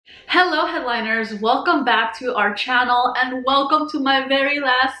Hello headliners, welcome back to our channel and welcome to my very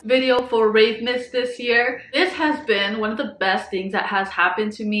last video for RAVEMAS this year. This has been one of the best things that has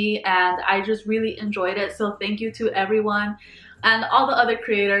happened to me and I just really enjoyed it, so thank you to everyone and all the other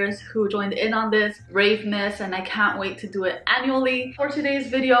creators who joined in on this RAVEMAS, and I can't wait to do it annually. For today's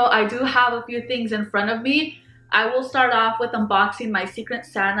video, I do have a few things in front of me. I will start off with unboxing my Secret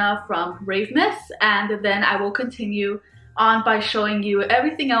Santa from RAVEMAS, and then I will continue on by showing you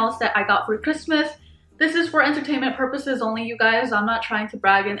everything else that I got for Christmas. This is for entertainment purposes only, you guys. I'm not trying to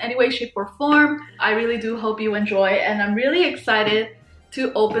brag in any way, shape, or form. I really do hope you enjoy, and I'm really excited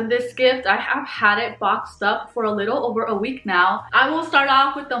to open this gift. I have had it boxed up for a little over a week now. I will start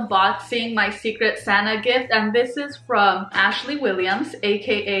off with unboxing my Secret Santa gift, and this is from Ashley Williams,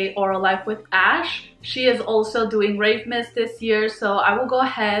 aka Oral Life with Ash. She is also doing RAVEMAS this year, so I will go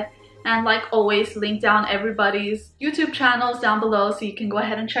ahead and, like always, link down everybody's YouTube channels down below so you can go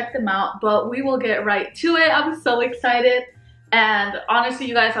ahead and check them out. But we will get right to it. I'm so excited. And honestly,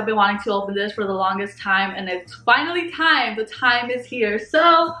 you guys, I've been wanting to open this for the longest time, and it's finally time. The time is here.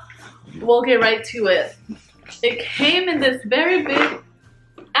 So we'll get right to it. It came in this very big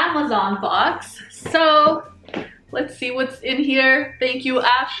Amazon box. So let's see what's in here. Thank you,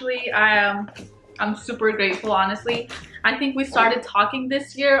 Ashley. I'm super grateful, honestly. I think we started talking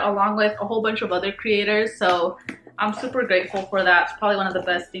this year along with a whole bunch of other creators, so I'm super grateful for that. It's probably one of the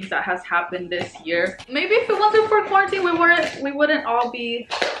best things that has happened this year. Maybe if it wasn't for quarantine, we wouldn't all be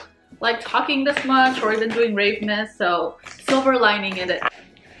like talking this much or even doing RAVEMAS, so silver lining in it.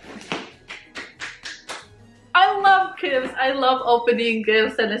 I love gifts. I love opening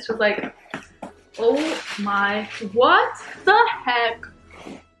gifts, and it's just like, oh my, what the heck?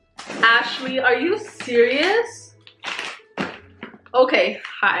 Ashley, are you serious? Okay,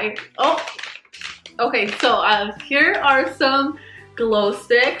 hi. Oh, okay, so here are some glow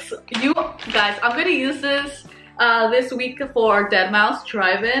sticks. You guys, I'm gonna use this this week for Deadmau5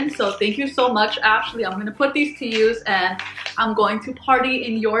 Drive-In, so thank you so much, Ashley. I'm gonna put these to use and I'm going to party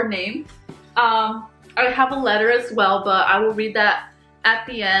in your name. I have a letter as well, but I will read that at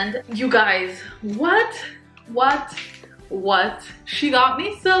the end. You guys, what? She got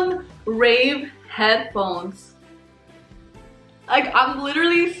me some Rave headphones. Like, I'm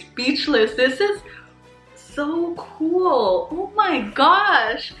literally speechless. This is so cool. Oh my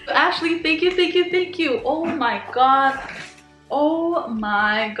gosh. Ashley, thank you. Oh my god. Oh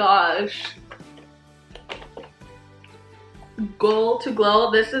my gosh. Gold to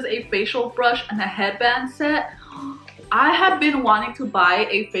glow. This is a facial brush and a headband set. I have been wanting to buy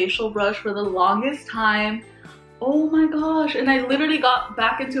a facial brush for the longest time. Oh my gosh. And I literally got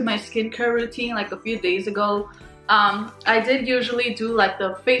back into my skincare routine like a few days ago. I did usually do like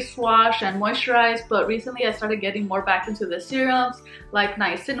the face wash and moisturize, but recently I started getting more back into the serums like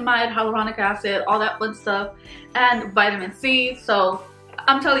niacinamide, hyaluronic acid, all that fun stuff, and vitamin C. So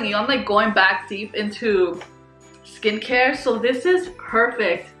I'm telling you, I'm like going back deep into skincare, so this is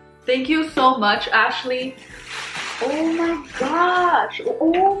perfect. Thank you so much, Ashley. Oh my gosh.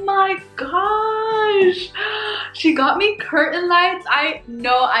 Oh my gosh. She got me curtain lights. I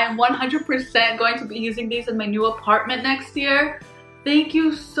know I am 100% going to be using these in my new apartment next year. Thank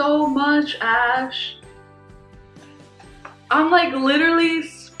you so much, Ash. I'm like literally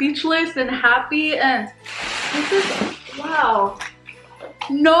speechless and happy, and this is, wow.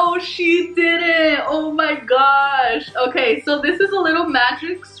 No, she didn't. Oh my gosh. Okay, so this is a little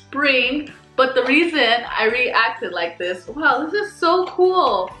magic spring. But the reason I reacted like this, wow, this is so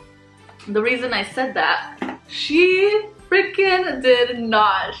cool. The reason I said that, she freaking did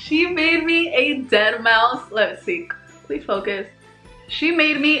not. She made me a Deadmau5, let's see, please focus. She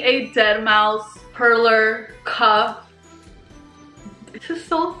made me a Deadmau5 perler cuff. This is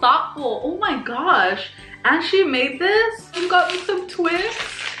so thoughtful. Oh my gosh. And she made this. You got me some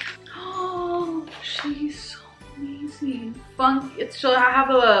twists. Oh, she's so amazing. Funky. So I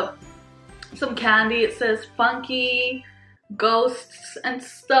have some candy. It says funky ghosts and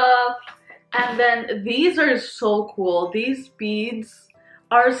stuff, and then these are so cool. These beads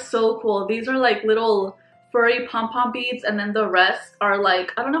are so cool. These are like little furry pom-pom beads, and then the rest are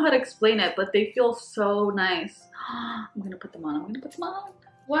like, I don't know how to explain it, but they feel so nice. I'm gonna put them on.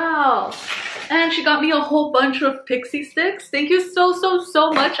 Wow. And she got me a whole bunch of pixie sticks. Thank you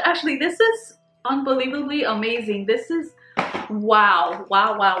so much, Ashley. This is unbelievably amazing. This is wow.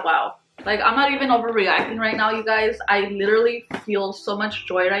 Like, I'm not even overreacting right now, you guys. I literally feel so much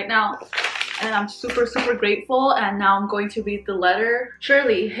joy right now. And I'm super grateful. And now I'm going to read the letter.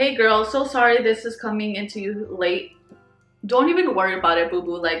 Shirley, hey girl, so sorry this is coming into you late. Don't even worry about it,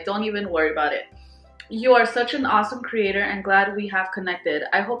 boo-boo. Like, don't even worry about it. You are such an awesome creator and glad we have connected.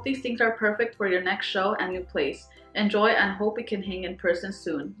 I hope these things are perfect for your next show and new place. Enjoy and hope we can hang in person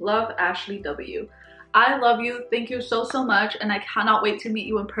soon. Love, Ashley W. I love you. Thank you so much, and I cannot wait to meet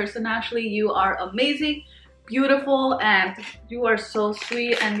you in person, Ashley. You are amazing, beautiful, and you are so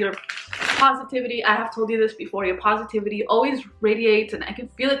sweet, and your positivity, I have told you this before, your positivity always radiates and I can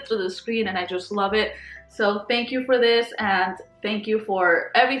feel it through the screen and I just love it. So thank you for this, and thank you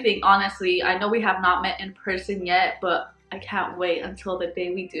for everything. Honestly, I know we have not met in person yet, but I can't wait until the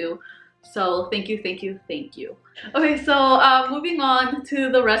day we do. So thank you, thank you, thank you. Okay, so moving on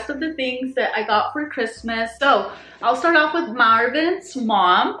to the rest of the things that I got for Christmas. So I'll start off with Marvin's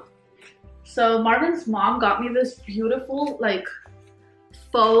mom. So Marvin's mom got me this beautiful like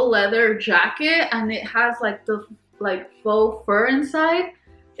faux leather jacket, and it has like the faux fur inside.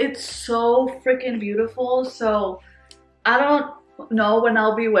 It's so freaking beautiful. So I don't know when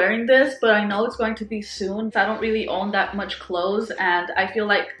I'll be wearing this, but I know it's going to be soon. I don't really own that much clothes, and I feel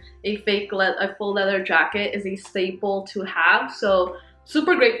like a full leather jacket is a staple to have. So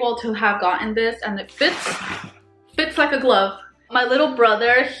super grateful to have gotten this, and it fits like a glove. My little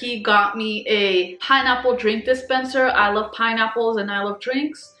brother, he got me a pineapple drink dispenser. I love pineapples and I love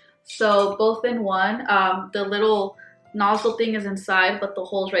drinks, so both in one. The little nozzle thing is inside, but the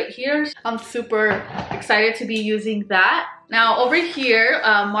hole's right here. I'm super excited to be using that. Now over here,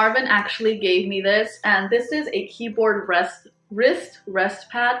 Marvin actually gave me this, and this is a keyboard wrist rest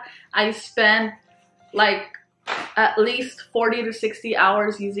pad. I spend like at least 40 to 60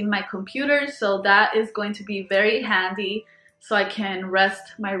 hours using my computer, so that is going to be very handy, so I can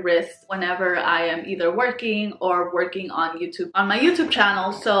rest my wrist whenever I am either working or working on YouTube, on my YouTube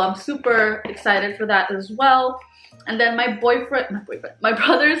channel. So I'm super excited for that as well. And then my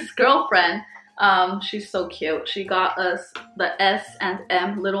brother's girlfriend, she's so cute. She got us the S and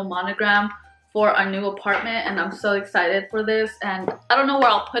M little monogram for our new apartment, and I'm so excited for this. And I don't know where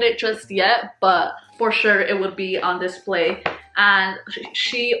I'll put it just yet, but for sure it would be on display. And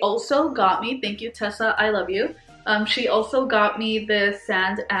she also got me, thank you Tessa, I love you. She also got me the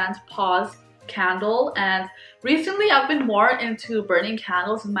Sand and Paws candle, and recently I've been more into burning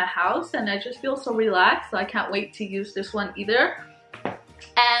candles in my house, and I just feel so relaxed, so I can't wait to use this one either.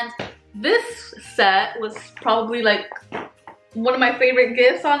 And this set was probably like one of my favorite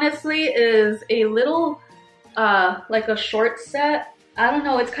gifts, honestly, is a little like a short set. I don't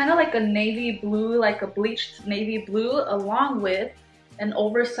know, it's kind of like a navy blue, like a bleached navy blue, along with an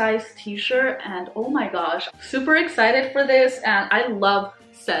oversized t-shirt. And oh my gosh, super excited for this. And I love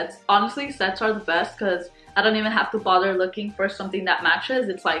sets. Honestly, sets are the best because I don't even have to bother looking for something that matches.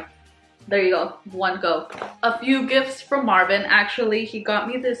 It's like, there you go, one go. A few gifts from Marvin. Actually, he got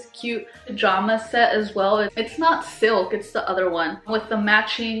me this cute pajama set as well. It's not silk, it's the other one, with the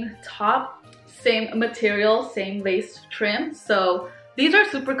matching top, same material, same lace trim. So these are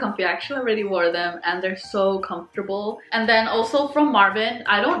super comfy. I actually already wore them and they're so comfortable. And then also from Marvin,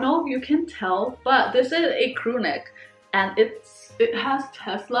 I don't know if you can tell, but this is a crew neck, and it has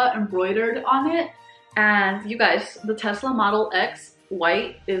Tesla embroidered on it. And you guys, the Tesla Model X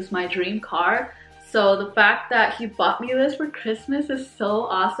white is my dream car. So the fact that he bought me this for Christmas is so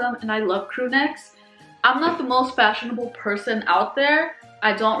awesome, and I love crew necks. I'm not the most fashionable person out there.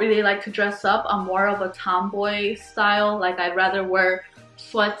 I don't really like to dress up. I'm more of a tomboy style. Like, I'd rather wear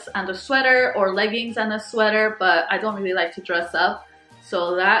sweats and a sweater or leggings and a sweater, but I don't really like to dress up.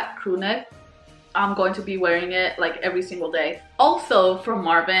 So that crew neck, I'm going to be wearing it like every single day. Also from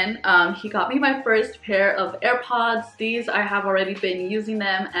Marvin, he got me my first pair of AirPods. These, I have already been using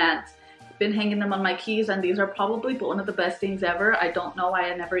them and been hanging them on my keys, and these are probably one of the best things ever. I don't know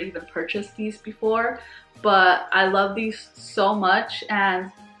why I never even purchased these before, but I love these so much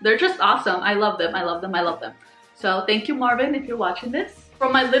and they're just awesome. I love them, I love them, I love them. So thank you Marvin if you're watching this.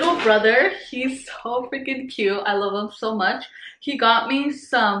 From my little brother, he's so freaking cute. I love him so much. He got me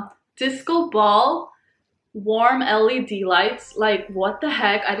some disco ball warm LED lights. Like, what the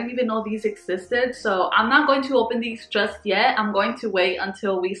heck, I didn't even know these existed. So I'm not going to open these just yet. I'm going to wait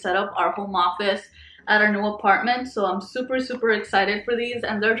until we set up our home office at our new apartment. So I'm super excited for these,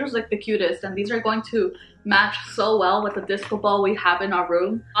 and they're just like the cutest, and these are going to match so well with the disco ball we have in our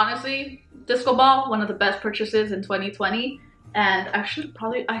room. Honestly, disco ball, one of the best purchases in 2020, and I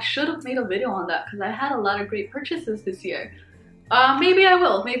should have made a video on that because I had a lot of great purchases this year. Maybe I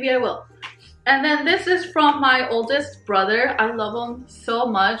will. And then this is from my oldest brother. I love him so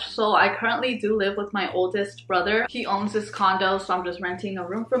much. So I currently do live with my oldest brother. He owns this condo, so I'm just renting a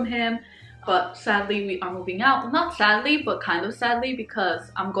room from him. But sadly, we are moving out. Well, not sadly, but kind of sadly,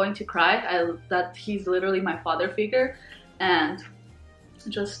 because I'm going to cry. That he's literally my father figure. And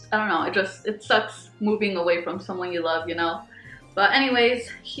just, I don't know, it sucks moving away from someone you love, you know. But anyways,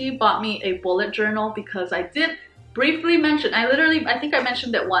 he bought me a bullet journal because I did briefly mention, I think I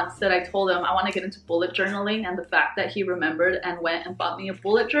mentioned it once, that I told him I want to get into bullet journaling, and the fact that he remembered and went and bought me a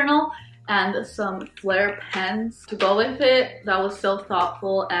bullet journal and some flare pens to go with it, that was so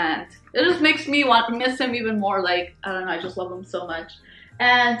thoughtful, and it just makes me want to miss him even more. Like, I don't know, I just love him so much.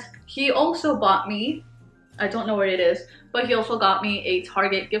 And he also bought me, I don't know where it is, but he also got me a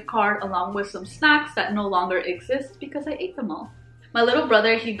Target gift card along with some snacks that no longer exist because I ate them all. My little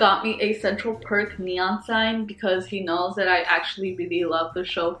brother, he got me a Central Perk neon sign because he knows that I actually really love the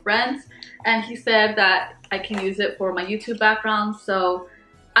show Friends, and he said that I can use it for my YouTube background. So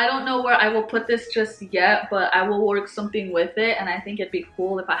I don't know where I will put this just yet, but I will work something with it, and I think it'd be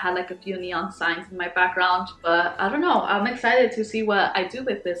cool if I had like a few neon signs in my background. But I don't know, I'm excited to see what I do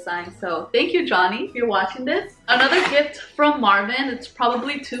with this sign. So thank you, Johnny, if you're watching this. Another gift from Marvin. It's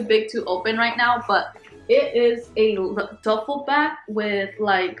probably too big to open right now, but it is a duffel bag with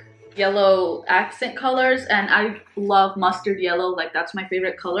like yellow accent colors, and I love mustard yellow, like that's my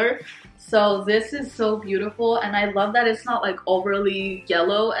favorite color. So this is so beautiful, and I love that it's not like overly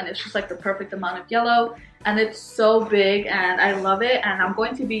yellow, and it's just like the perfect amount of yellow, and it's so big, and I love it. And I'm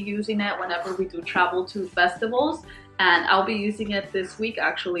going to be using it whenever we do travel to festivals, and I'll be using it this week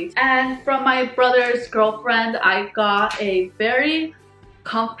actually. And from my brother's girlfriend, I got a very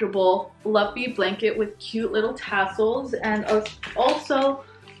comfortable fluffy blanket with cute little tassels, and also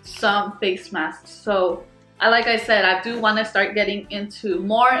some face masks. So like I said, I do want to start getting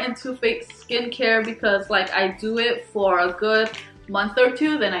more into face skincare, because like I do it for a good month or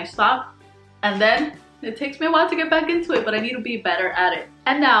two, then I stop, and then it takes me a while to get back into it, but I need to be better at it.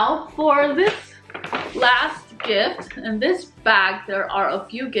 And now for this last gift, in this bag there are a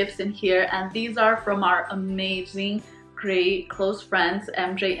few gifts in here, and these are from our amazing great close friends,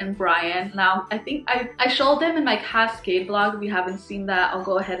 MJ and Brian. Now I think I showed them in my Cascade vlog. If you haven't seen that, I'll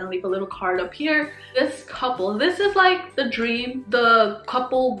go ahead and leave a little card up here. This couple, this is like the dream, the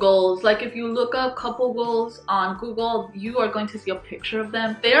couple goals. Like if you look up couple goals on Google, you are going to see a picture of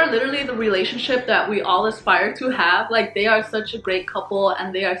them. They are literally the relationship that we all aspire to have. Like they are such a great couple,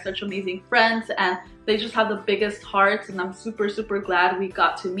 and they are such amazing friends, and they just have the biggest hearts, and I'm super glad we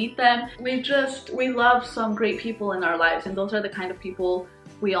got to meet them. We love some great people in our lives, and those are the kind of people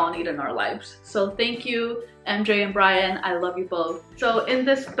we all need in our lives. So thank you, MJ and Brian, I love you both. So in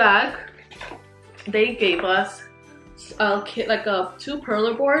this bag, they gave us a kit, like two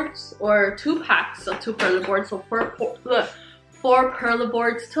perler boards, or 2 packs of 2 perler boards, so 4 perler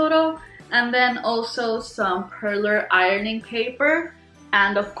boards total, and then also some perler ironing paper,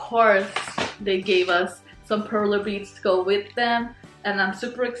 and of course they gave us some perler beads to go with them, and I'm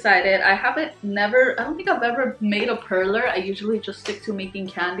super excited. I don't think I've ever made a perler. I usually just stick to making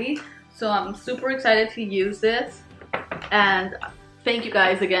candy, so I'm super excited to use this. And thank you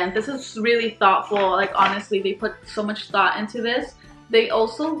guys again. This is really thoughtful. Like honestly, they put so much thought into this. They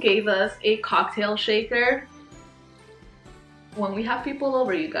also gave us a cocktail shaker. When we have people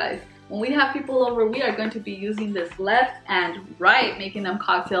over, you guys, when we have people over, we are going to be using this left and right, making them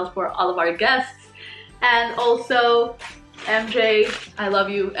cocktails for all of our guests. And also, MJ, I love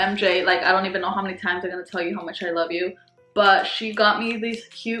you, MJ. Like, I don't even know how many times I'm gonna tell you how much I love you. But she got me these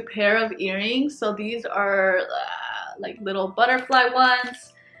cute pair of earrings. So these are like little butterfly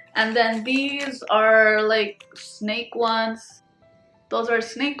ones. And then these are like snake ones. Those are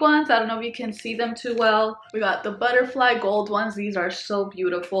snake ones. I don't know if you can see them too well. We got the butterfly gold ones. These are so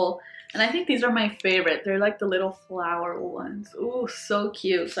beautiful. And I think these are my favorite. They're like the little flower ones. Ooh, so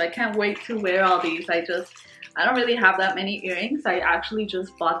cute. So I can't wait to wear all these. I don't really have that many earrings. I actually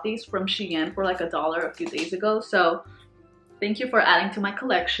just bought these from Shein for like $1 a few days ago. So thank you for adding to my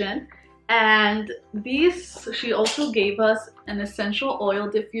collection. And these, she also gave us an essential oil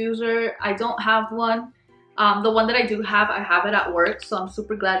diffuser. I don't have one. The one that I do have, I have it at work, so I'm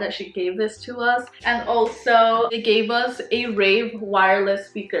super glad that she gave this to us. And also, they gave us a Rave wireless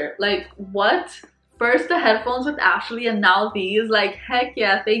speaker. Like, what? First the headphones with Ashley, and now these. Like, heck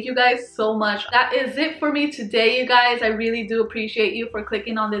yeah, thank you guys so much. That is it for me today, you guys. I really do appreciate you for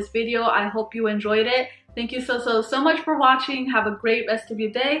clicking on this video. I hope you enjoyed it. Thank you so much for watching. Have a great rest of your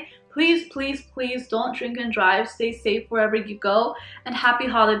day. Please don't drink and drive. Stay safe wherever you go, and happy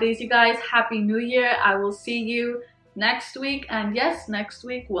holidays, you guys. Happy New Year. I will see you next week, and yes, next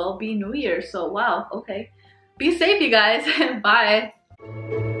week will be New Year, so wow, okay. Be safe, you guys. Bye.